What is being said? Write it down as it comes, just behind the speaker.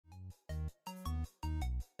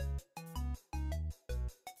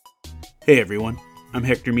Hey everyone, I'm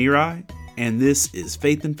Hector Mirai, and this is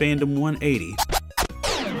Faith and Fandom 180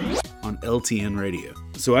 on LTN Radio.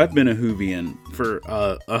 So I've been a Whovian for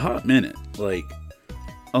a hot minute, like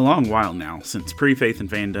a long while now, since pre-Faith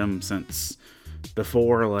and Fandom, since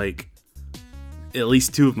before, like, at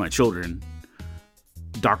least two of my children.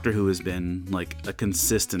 Doctor Who has been, like, a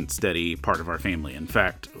consistent, steady part of our family. In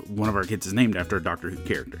fact, one of our kids is named after a Doctor Who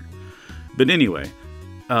character. But anyway,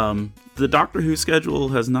 the Doctor Who schedule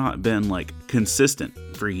has not been, like, consistent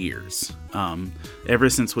for years. Ever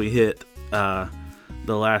since we hit the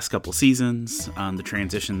last couple seasons, the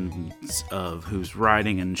transitions of who's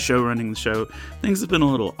writing and show running the show, things have been a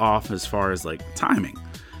little off as far as, like, timing.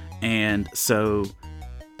 And so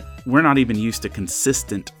we're not even used to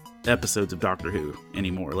consistent episodes of Doctor Who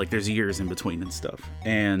anymore. Like, there's years in between and stuff.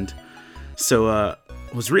 And so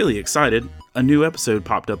was really excited. A new episode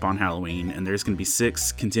popped up on Halloween, and there's going to be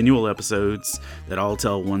 6 continual episodes that all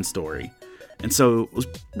tell one story. And so I was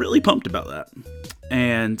really pumped about that.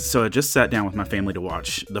 And so I just sat down with my family to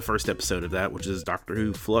watch the first episode of that, which is Doctor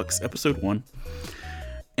Who Flux Episode 1.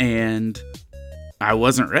 And I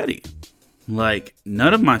wasn't ready. Like,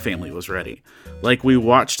 none of my family was ready. Like, we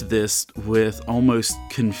watched this with almost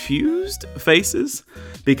confused faces,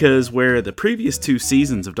 because where the previous 2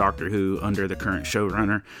 seasons of Doctor Who under the current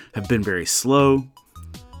showrunner have been very slow,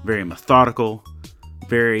 very methodical,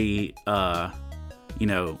 very,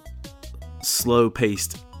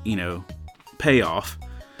 slow-paced, payoff.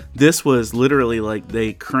 This was literally like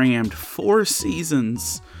they crammed 4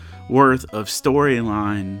 seasons worth of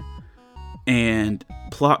storyline and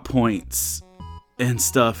plot points and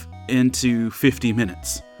stuff into 50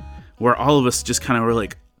 minutes, where all of us just kind of were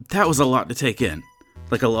like, that was a lot to take in,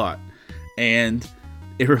 like a lot. And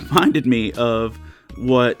it reminded me of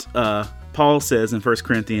what Paul says in 1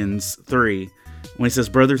 Corinthians 3, when he says,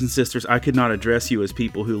 "Brothers and sisters, I could not address you as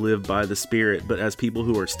people who live by the Spirit, but as people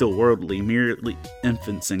who are still worldly, merely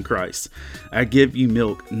infants in Christ. I give you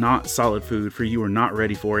milk, not solid food, for you are not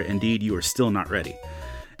ready for it. Indeed, you are still not ready."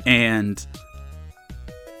 And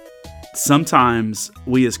sometimes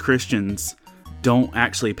we as Christians don't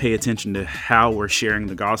actually pay attention to how we're sharing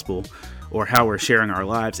the gospel or how we're sharing our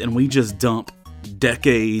lives, and we just dump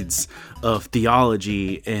decades of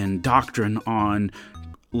theology and doctrine on,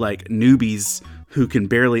 like, newbies who can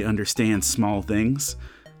barely understand small things.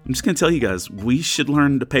 I'm just going to tell you guys, we should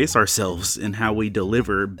learn to pace ourselves in how we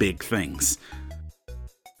deliver big things.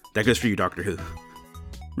 That goes for you, Doctor Who.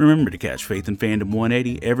 Remember to catch Faith and Fandom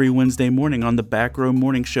 180 every Wednesday morning on the Back Row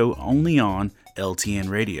Morning Show, only on LTN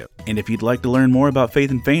Radio. And if you'd like to learn more about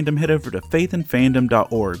Faith and Fandom, head over to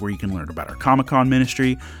faithandfandom.org, where you can learn about our Comic-Con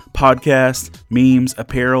ministry, podcast, memes,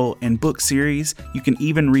 apparel, and book series. You can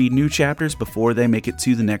even read new chapters before they make it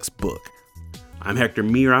to the next book. I'm Hector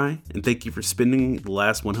Mirai, and thank you for spending the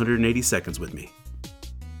last 180 seconds with me.